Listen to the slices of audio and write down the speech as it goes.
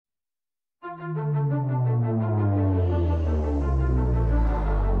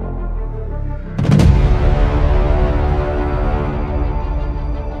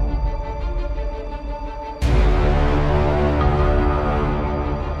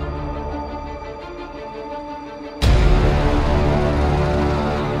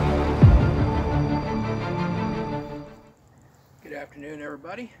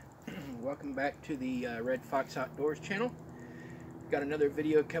everybody. Welcome back to the Red Fox Outdoors channel. Got another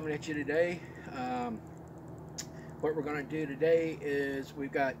video coming at you today. What we're going to do today is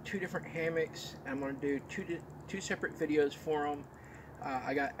we've got two different hammocks. I'm going to do two separate videos for them.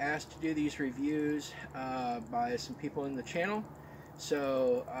 I got asked to do these reviews by some people in the channel.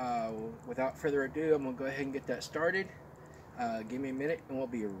 So without further ado, I'm going to go ahead and get that started. Give me a minute and we'll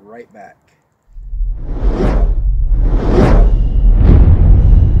be right back.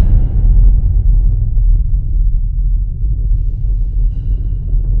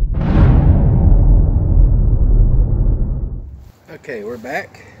 Okay, we're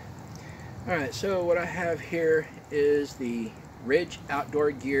back. Alright, so what I have here is the ROG Outdoor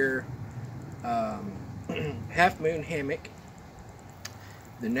Gear Halfmoon Hammock.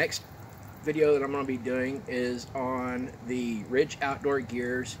 The next video that I'm going to be doing is on the ROG Outdoor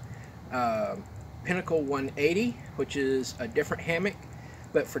Gears Pinnacle 180, which is a different hammock.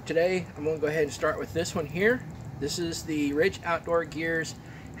 But for today, I'm going to go ahead and start with this one here. This is the ROG Outdoor Gears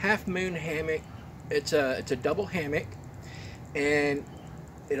Halfmoon Hammock. It's a double hammock, and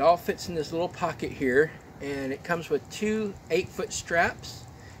it all fits in this little pocket here, and it comes with two 8-foot straps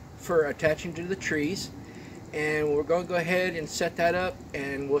for attaching to the trees. And we're going to go ahead and set that up,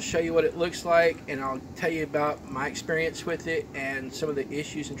 and we'll show you what it looks like, and I'll tell you about my experience with it and some of the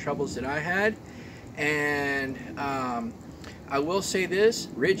issues and troubles that I had. And I will say this,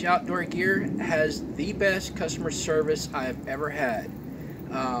 ROG Outdoor Gear has the best customer service I've ever had.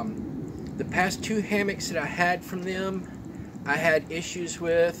 The past two hammocks that I had from them, I had issues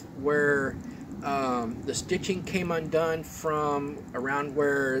with where the stitching came undone from around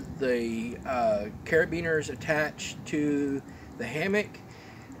where the carabiners attached to the hammock,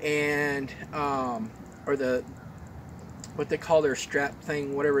 and or what they call their strap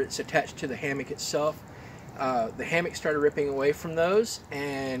thing, whatever it's attached to the hammock itself. The hammock started ripping away from those,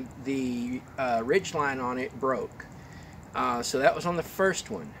 and the ridge line on it broke. So that was on the first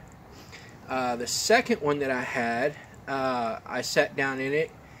one. The second one that I had, I sat down in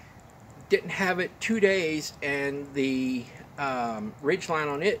it, didn't have it 2 days, and the ridge line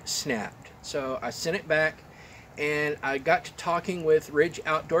on it snapped. So I sent it back, and I got to talking with ROG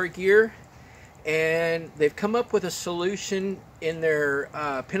Outdoor Gear, and they've come up with a solution in their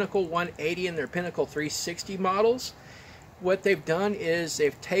Pinnacle 180 and their Pinnacle 360 models. What they've done is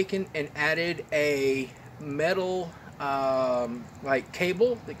they've taken and added a metal like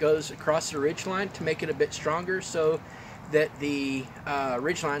cable that goes across the ridge line to make it a bit stronger, so that the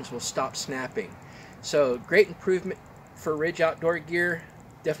ridge lines will stop snapping. So great improvement for ROG Outdoor Gear.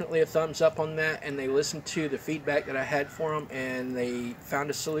 Definitely a thumbs up on that, and they listened to the feedback that I had for them, and they found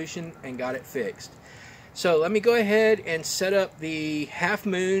a solution and got it fixed. So let me go ahead and set up the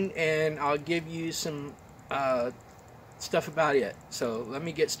Halfmoon, and I'll give you some stuff about it. So let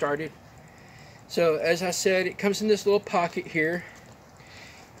me get started. So as I said, it comes in this little pocket here,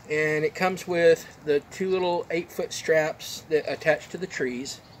 and it comes with the two little 8-foot straps that attach to the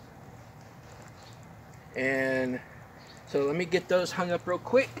trees. And so let me get those hung up real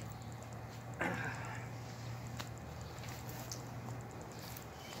quick.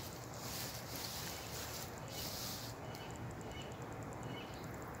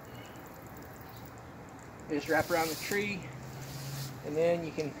 Just wrap around the tree, and then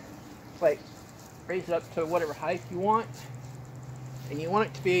you can like raise it up to whatever height you want. And you want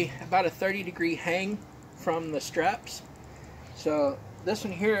it to be about a 30-degree hang from the straps. So this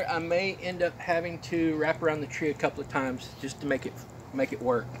one here, I may end up having to wrap around the tree a couple of times just to make it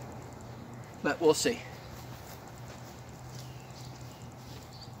work, but we'll see.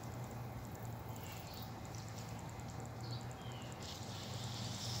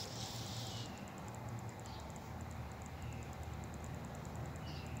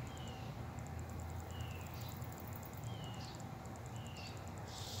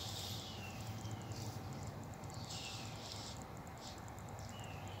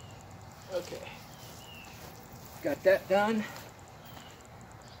 Okay, got that done.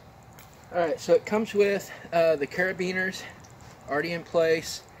 Alright, so it comes with the carabiners already in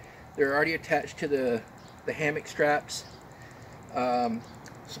place. They're already attached to the hammock straps.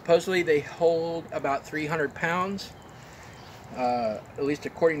 Supposedly they hold about 300 pounds, at least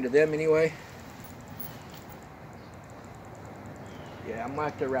according to them anyway. Yeah, I might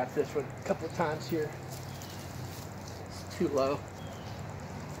have to wrap this one a couple of times here. It's too low.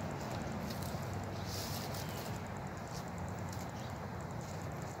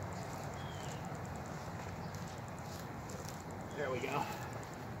 There we go.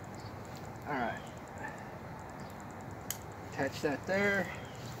 Alright. Attach that there.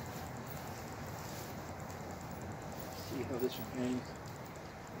 See how this one hangs.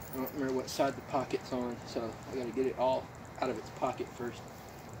 I don't remember what side the pocket's on, so I got to get it all out of its pocket first.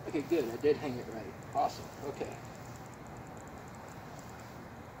 Okay, good. I did hang it right. Awesome. Okay.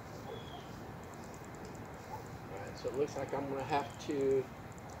 Alright, so it looks like I'm going to have to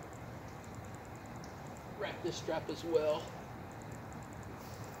wrap this strap as well.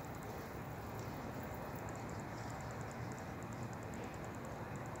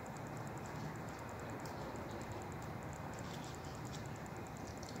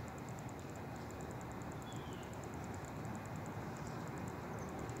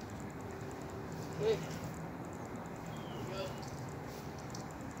 Okay.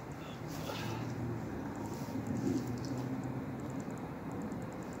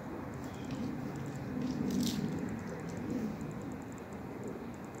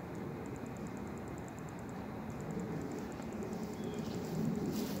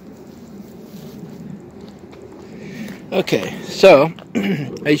 Okay, so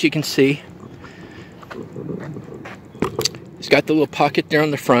as you can see, it's got the little pocket there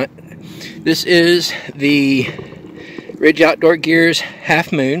on the front. This is the Ridge Outdoor Gears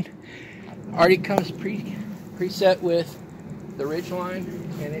Halfmoon. Already comes preset with the Ridge line,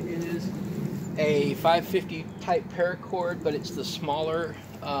 and it is a 550 type paracord, but it's the smaller.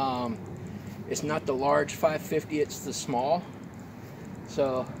 It's not the large 550, it's the small.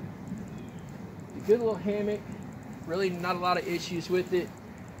 So, a good little hammock. Really not a lot of issues with it.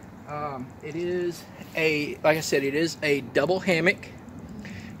 It is like I said, it is a double hammock,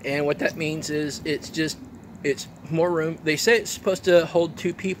 and what that means is it's more room. They say it's supposed to hold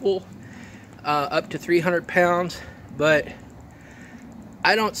 2 people, up to 300 pounds, but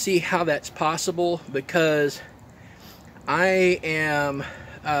I don't see how that's possible because I am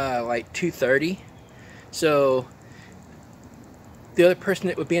like 230, so the other person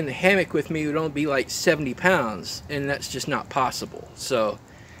that would be in the hammock with me would only be like 70 pounds, and that's just not possible. So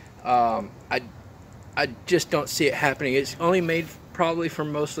I just don't see it happening. It's only made probably for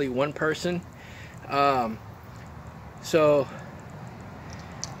mostly one person. So,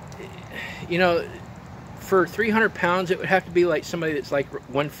 you know, for 300 pounds, it would have to be like somebody that's like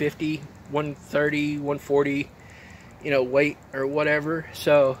 150, 130, 140, you know, weight or whatever.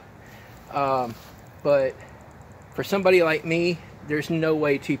 So, but for somebody like me, there's no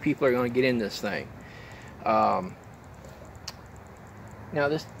way 2 people are going to get in this thing. Now,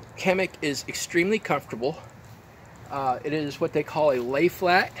 this hammock is extremely comfortable. It is what they call a lay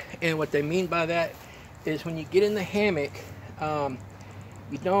flat, and what they mean by that is when you get in the hammock,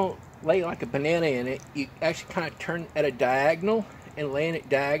 you don't lay like a banana in it. You actually kind of turn at a diagonal and lay in it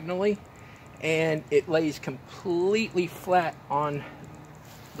diagonally, and it lays completely flat on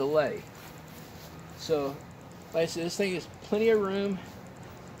the lay. So, like I said, this thing is plenty of room.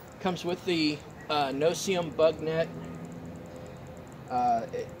 Comes with the no-seam bug net.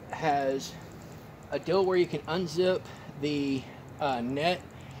 It has a deal where you can unzip the net.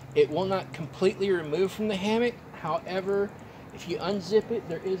 It will not completely remove from the hammock. However, if you unzip it,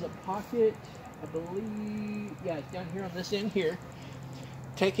 there is a pocket, I believe, yeah, it's down here on this end here.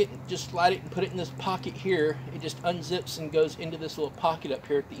 Take it and just slide it and put it in this pocket here. It just unzips and goes into this little pocket up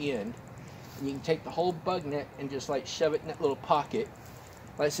here at the end. And you can take the whole bug net and just like shove it in that little pocket.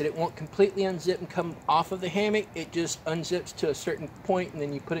 Like I said, it won't completely unzip and come off of the hammock. It just unzips to a certain point, and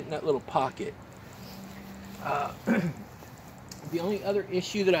then you put it in that little pocket. The only other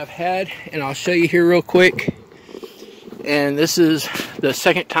issue that I've had, and I'll show you here real quick, and this is the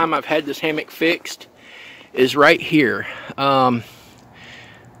second time I've had this hammock fixed, is right here.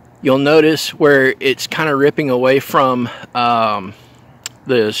 You'll notice where it's kind of ripping away from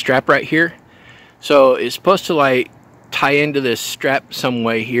the strap right here. So it's supposed to like tie into this strap some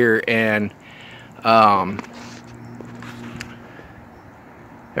way here, and there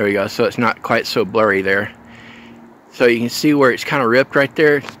we go. So it's not quite so blurry there. So you can see where it's kind of ripped right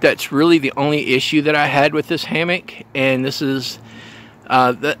there. That's really the only issue that I had with this hammock, and this is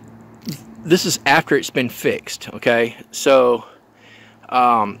this is after it's been fixed. Okay, so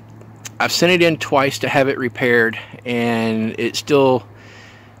I've sent it in twice to have it repaired, and it's still,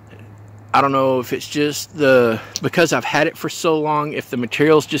 I don't know if it's just because I've had it for so long, if the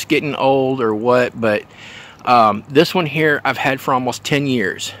material's just getting old or what, but this one here I've had for almost 10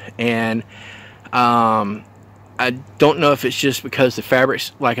 years, and I don't know if it's just because the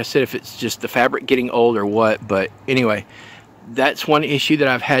fabric's, like I said, if it's just the fabric getting old or what, but anyway, that's one issue that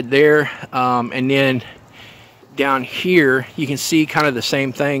I've had there. And then down here, you can see kind of the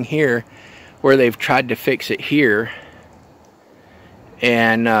same thing here, where they've tried to fix it here.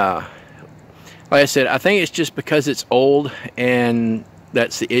 And like I said, I think it's just because it's old, and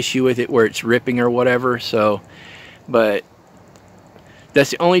that's the issue with it, where it's ripping or whatever. So, but That's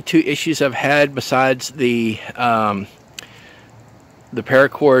the only two issues I've had besides the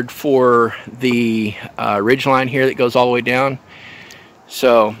paracord for the ridge line here that goes all the way down.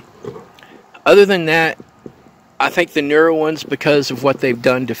 So other than that, I think the newer ones, because of what they've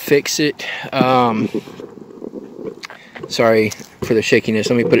done to fix it, sorry for the shakiness,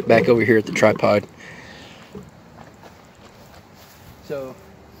 let me put it back over here at the tripod. So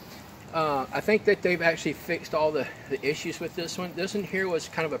I think that they've actually fixed all the issues with this one. This one here was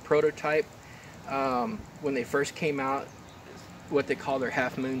kind of a prototype when they first came out, what they call their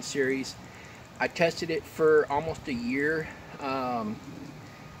Halfmoon series. I tested it for almost a year,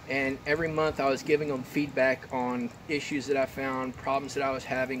 and every month I was giving them feedback on issues that I found, problems that I was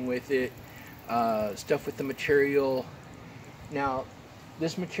having with it, stuff with the material. Now,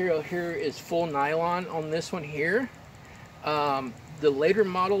 this material here is full nylon on this one here. The later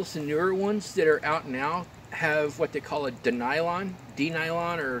models, the newer ones that are out now, have what they call a denylon,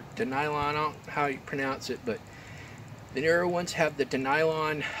 denylon or denylon, I don't know how you pronounce it, but the newer ones have the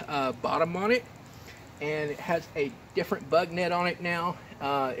denylon bottom on it, and it has a different bug net on it now.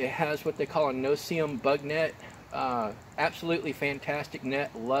 It has what they call a no-seam bug net. Absolutely fantastic net,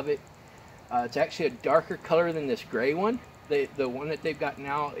 love it. It's actually a darker color than this gray one. The one that they've got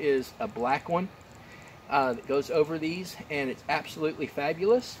now is a black one that goes over these, and it's absolutely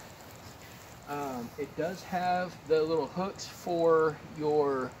fabulous. It does have the little hooks for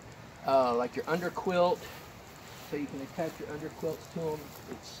your like your underquilt, so you can attach your underquilts to them.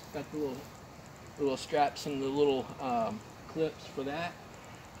 It's got the little straps and the little clips for that.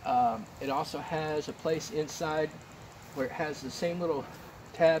 It also has a place inside where it has the same little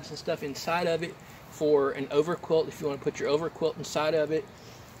tabs and stuff inside of it for an overquilt if you want to put your overquilt inside of it.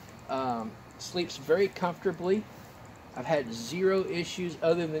 Sleeps very comfortably. I've had zero issues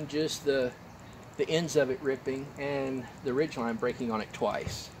other than just the ends of it ripping and the ridgeline breaking on it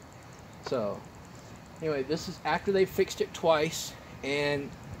twice. So anyway, this is after they fixed it twice, and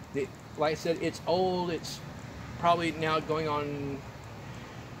like I said, it's old. It's probably now going on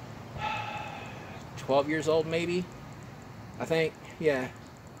 12 years old, maybe. I think, yeah,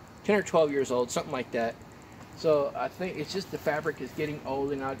 10 or 12 years old, something like that. So I think it's just the fabric is getting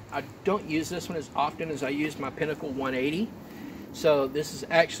old, and I don't use this one as often as I use my Pinnacle 180. So this is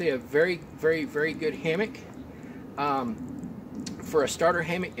actually a very, very, very good hammock. For a starter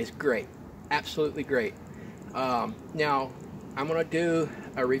hammock, it's great. Absolutely great. Now, I'm going to do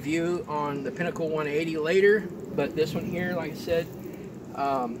a review on the Pinnacle 180 later, but this one here, like I said,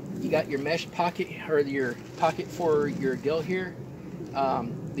 you got your mesh pocket, or your pocket for your gill here.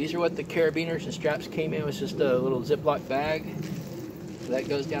 These are what the carabiners and straps came in. It was just a little Ziploc bag. So that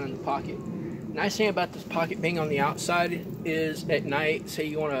goes down in the pocket. Nice thing about this pocket being on the outside is at night, say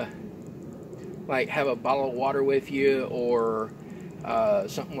you want to like have a bottle of water with you or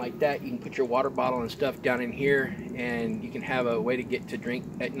something like that, you can put your water bottle and stuff down in here, and you can have a way to get to drink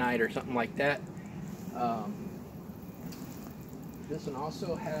at night or something like that. This one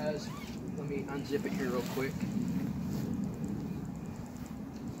also has, let me unzip it here real quick.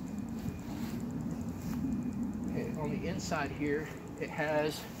 Okay, on the inside here, it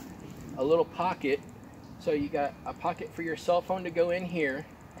has a little pocket. So you got a pocket for your cell phone to go in here,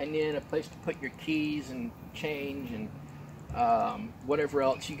 and then a place to put your keys and change and whatever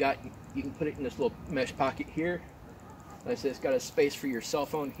else you got. You can put it in this little mesh pocket here. Like I said, it's got a space for your cell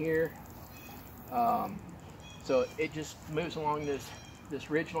phone here. So it just moves along this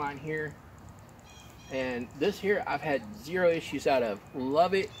ridge line here. And this here I've had zero issues out of.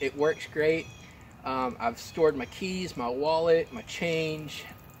 Love it. It works great. I've stored my keys, my wallet, my change,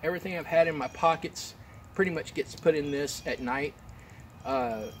 everything I've had in my pockets pretty much gets put in this at night.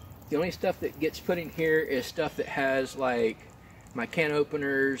 The only stuff that gets put in here is stuff that has like my can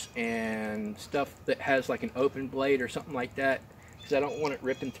openers and stuff that has like an open blade or something like that, because I don't want it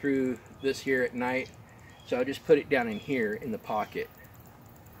ripping through this here at night. So I just put it down in here in the pocket.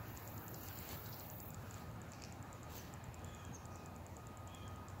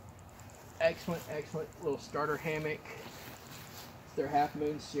 Excellent, excellent little starter hammock. It's their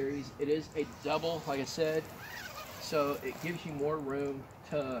Halfmoon series. It is a double, like I said, so it gives you more room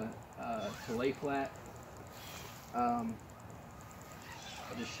to lay flat. I'll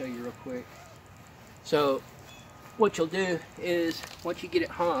just show you real quick. So what you'll do is, once you get it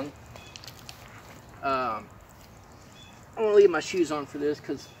hung, I'm going to leave my shoes on for this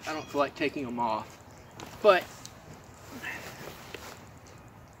because I don't feel like taking them off. But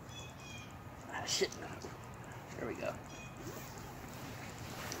shit, there we go.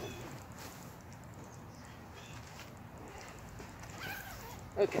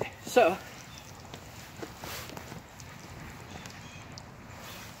 Okay, so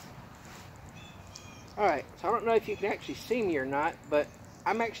don't know if you can actually see me or not, but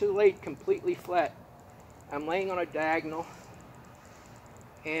I'm actually laid completely flat. I'm laying on a diagonal,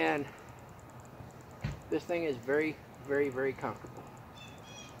 and this thing is very, very, very comfortable.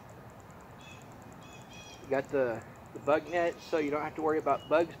 You got the bug net, so you don't have to worry about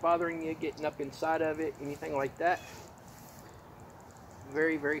bugs bothering you, getting up inside of it, anything like that.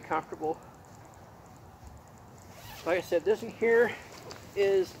 Very, very comfortable. Like I said, this one here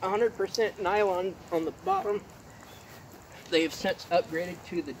is 100% nylon on the bottom. They've since upgraded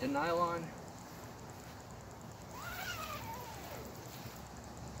to the denylon.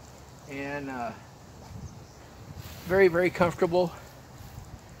 And very, very comfortable.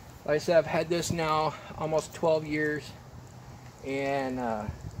 Like I said, I've had this now almost 12 years. And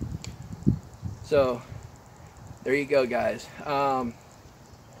so there you go, guys.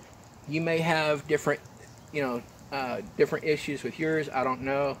 You may have different, different issues with yours. I don't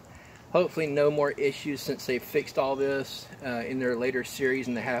know. Hopefully no more issues since they've fixed all this in their later series,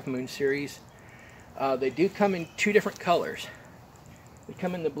 in the Halfmoon series. They do come in 2 different colors. They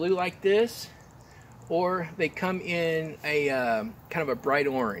come in the blue like this, or they come in a kind of a bright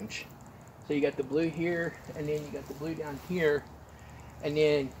orange. So you got the blue here, and then you got the blue down here, and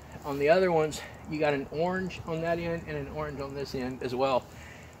then on the other ones you got an orange on that end and an orange on this end as well.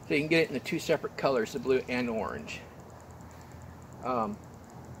 So you can get it in the 2 separate colors, the blue and orange.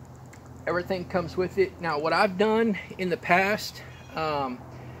 Everything comes with it. Now, what I've done in the past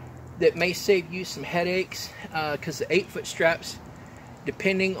that may save you some headaches, because the 8-foot straps,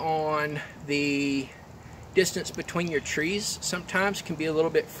 depending on the distance between your trees, sometimes can be a little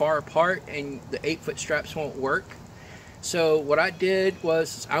bit far apart and the 8-foot straps won't work. So what I did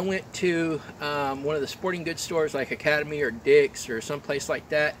was I went to one of the sporting goods stores like Academy or Dick's or someplace like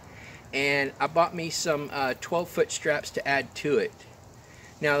that, and I bought me some 12-foot straps to add to it.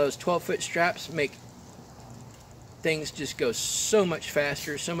 Now those 12-foot straps make things just go so much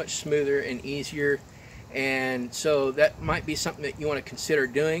faster, so much smoother and easier, and so that might be something that you want to consider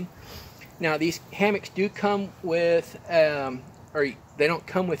doing. Now these hammocks do come with, or they don't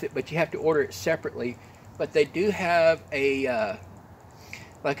come with it, but you have to order it separately. But they do have a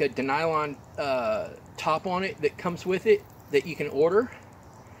like a denylon top on it that comes with it that you can order,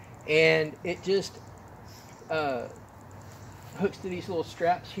 and it just hooks to these little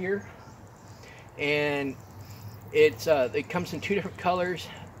straps here, and it comes in 2 different colors.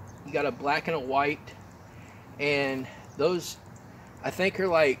 You got a black and a white, and those I think are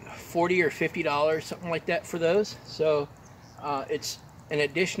like $40 or $50, something like that for those. So it's an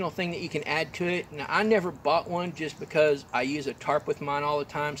additional thing that you can add to it. Now, I never bought one just because I use a tarp with mine all the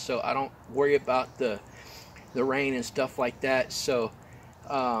time, so I don't worry about the rain and stuff like that. So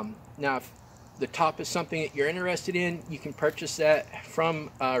now if the top is something that you're interested in, you can purchase that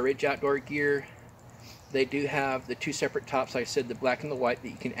from ROG Outdoor Gear. They do have the 2 separate tops, like I said, the black and the white, that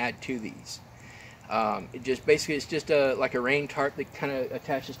you can add to these. It just basically, it's just like a rain tarp that kind of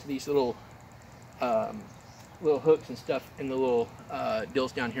attaches to these little hooks and stuff in the little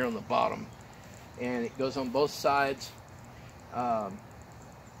dills down here on the bottom, and it goes on both sides.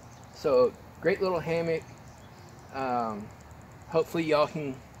 So great little hammock. Hopefully y'all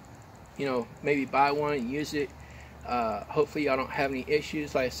can maybe buy one and use it. Hopefully y'all don't have any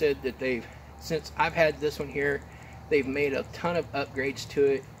issues. Like I said, that since I've had this one here, they've made a ton of upgrades to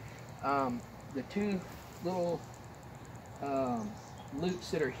it. The 2 little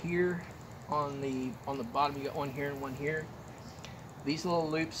loops that are here on the bottom, you got one here and one here. These little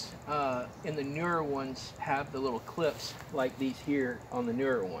loops in the newer ones have the little clips like these here on the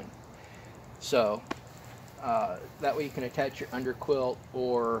newer one. So that way you can attach your underquilt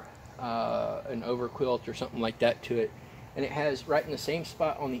or an overquilt or something like that to it. And it has, right in the same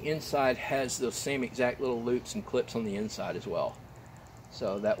spot on the inside, has those same exact little loops and clips on the inside as well.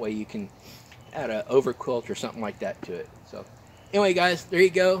 So that way you can add an overquilt or something like that to it. So anyway, guys, there you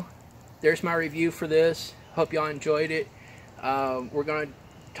go. There's my review for this. Hope y'all enjoyed it. We're going to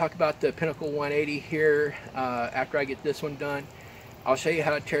talk about the Pinnacle 180 here after I get this one done. I'll show you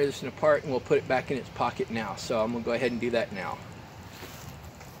how to tear this one apart, and we'll put it back in its pocket now. So I'm going to go ahead and do that now.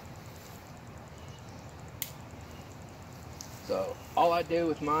 So all I do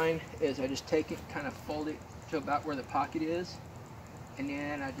with mine is I just take it, kind of fold it to about where the pocket is, and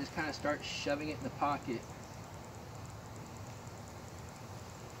then I just kind of start shoving it in the pocket.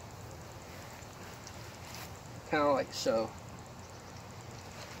 Kind of like so.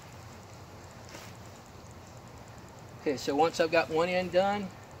 Okay, so once I've got one end done,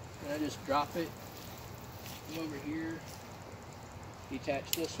 then I just drop it, come over here,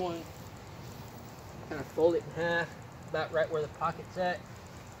 detach this one, kind of fold it in half, about right where the pocket's at.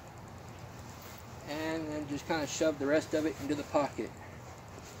 and then just kind of shove the rest of it into the pocket.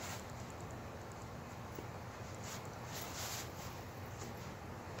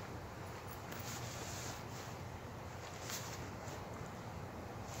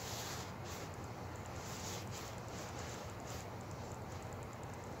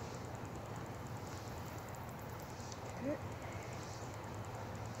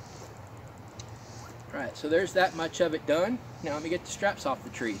 Alright, so there's that much of it done. Now let me get the straps off the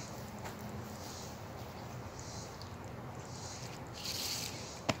tree.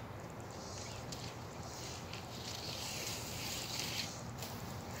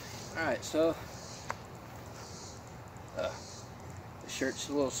 Alright, so the shirt's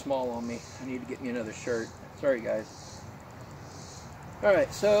a little small on me. I need to get me another shirt. Sorry guys.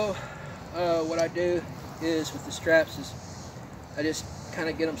 Alright, so what I do is with the straps is I just kind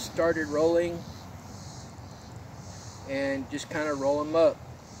of get them started rolling and just kind of roll them up.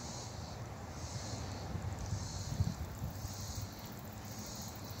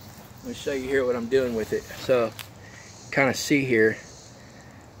 Let me show you here what I'm doing with it. So kind of see here,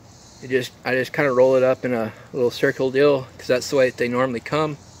 I just kind of roll it up in a little circle deal because that's the way that they normally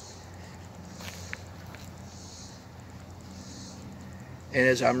come. And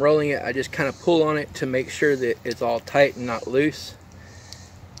as I'm rolling it, I just kind of pull on it to make sure that it's all tight and not loose.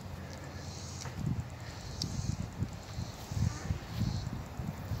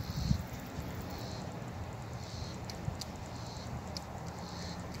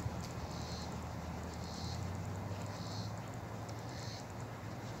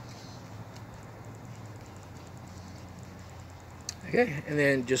 Okay, and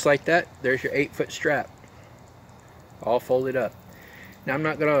then just like that, there's your 8-foot strap, all folded up. Now I'm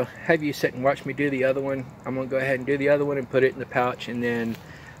not going to have you sit and watch me do the other one. I'm going to go ahead and do the other one and put it in the pouch, and then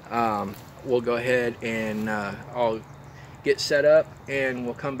we'll go ahead and I'll get set up, and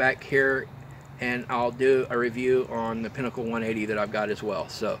we'll come back here and I'll do a review on the Pinnacle 180 that I've got as well.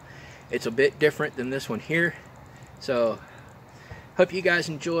 So it's a bit different than this one here. So hope you guys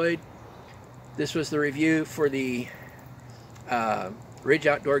enjoyed. This was the review for the Ridge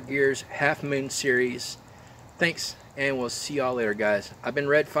Outdoor Gears Halfmoon series. Thanks, and we'll see y'all later, guys. I've been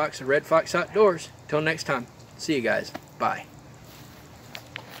Red Fox of Red Fox Outdoors. Till next time, see you guys. Bye.